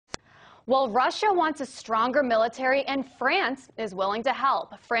Well, Russia wants a stronger military, and France is willing to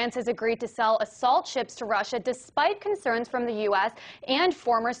help. France has agreed to sell assault ships to Russia despite concerns from the U.S. and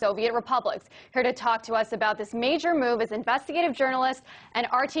former Soviet republics. Here to talk to us about this major move is investigative journalist and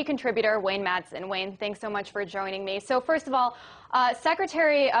RT contributor Wayne Madsen. Wayne, thanks so much for joining me. So first of all,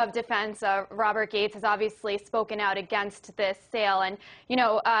 Secretary of Defense Robert Gates has obviously spoken out against this sale, and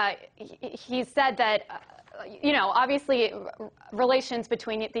he said that obviously relations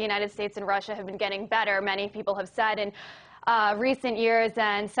between the United States and Russia have been getting better, many people have said in recent years,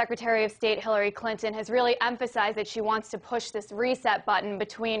 and Secretary of State Hillary Clinton has really emphasized that she wants to push this reset button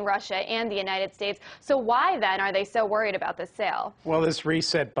between Russia and the United States. So why then are they so worried about this sale? Well, this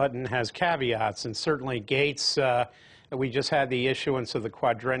reset button has caveats, and certainly Gates, we just had the issuance of the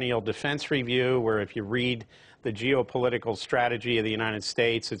Quadrennial Defense Review, where if you read the geopolitical strategy of the United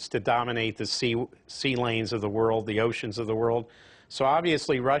States, it's to dominate the sea lanes of the world, the oceans of the world. So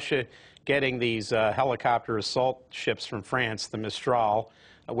obviously Russia getting these helicopter assault ships from France, the Mistral,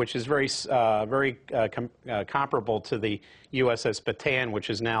 which is very comparable to the USS Bataan, which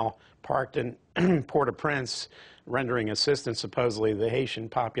is now parked in Port-au-Prince, rendering assistance supposedly to the Haitian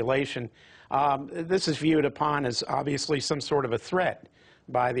population. This is viewed upon as obviously some sort of a threat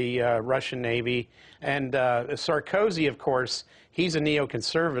by the Russian Navy. And Sarkozy, of course, he's a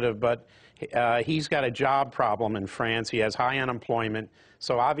neoconservative, but he's got a job problem in France. He has high unemployment.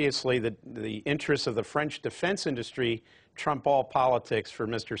 So obviously the interests of the French defense industry trump all politics for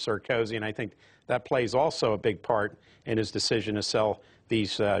Mr. Sarkozy, and I think that plays also a big part in his decision to sell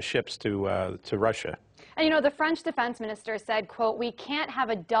these ships to Russia. And the French defense minister said, quote, "We can't have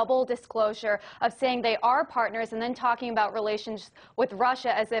a double disclosure of saying they are partners and then talking about relations with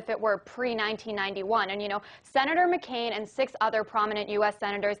Russia as if it were pre-1991. And Senator McCain and 6 other prominent U.S.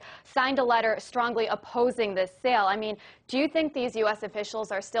 senators signed a letter strongly opposing this sale. I mean, do you think these U.S.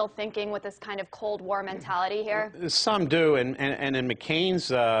 officials are still thinking with this kind of Cold War mentality here? Some do, and in McCain's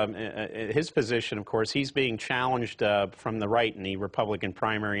his position, of course, he's being challenged from the right in the Republican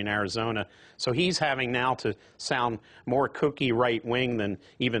primary in Arizona. So he's having now to sound more kooky right-wing than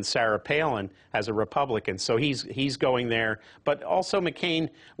even Sarah Palin as a Republican. So he's going there. But also McCain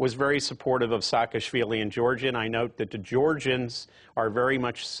was very supportive of Saakashvili in Georgia, and I note that the Georgians are very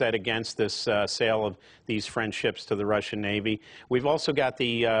much set against this sale of these French ships to the Russian Navy. We've also got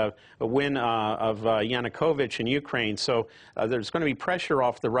the win of Yanukovych in Ukraine, so there's going to be pressure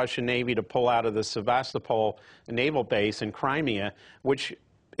off the Russian Navy to pull out of the Sevastopol naval base in Crimea, which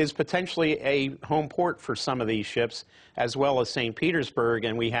is potentially a home port for some of these ships, as well as St. Petersburg,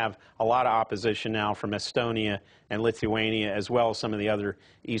 and we have a lot of opposition now from Estonia and Lithuania, as well as some of the other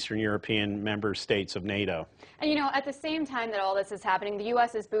Eastern European member states of NATO. And at the same time that all this is happening, the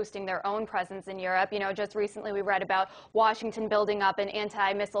U.S. is boosting their own presence in Europe. Just recently we read about Washington building up an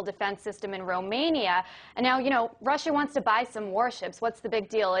anti-missile defense system in Romania, and now, Russia wants to buy some warships. What's the big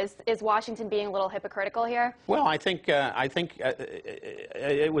deal? Is Washington being a little hypocritical here? Well, I think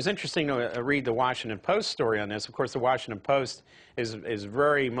it was interesting to read the Washington Post story on this. Of course, the Washington Post is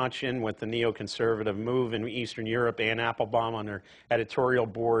very much in with the neoconservative move in Eastern Europe. Anne Applebaum on her editorial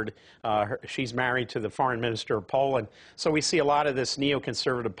board, she's married to the foreign minister of Poland. So we see a lot of this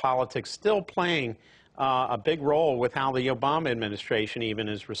neoconservative politics still playing a big role with how the Obama administration even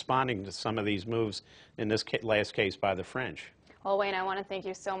is responding to some of these moves, in this last case by the French. Well, Wayne, I want to thank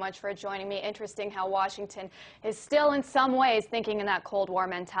you so much for joining me. Interesting how Washington is still in some ways thinking in that Cold War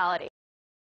mentality.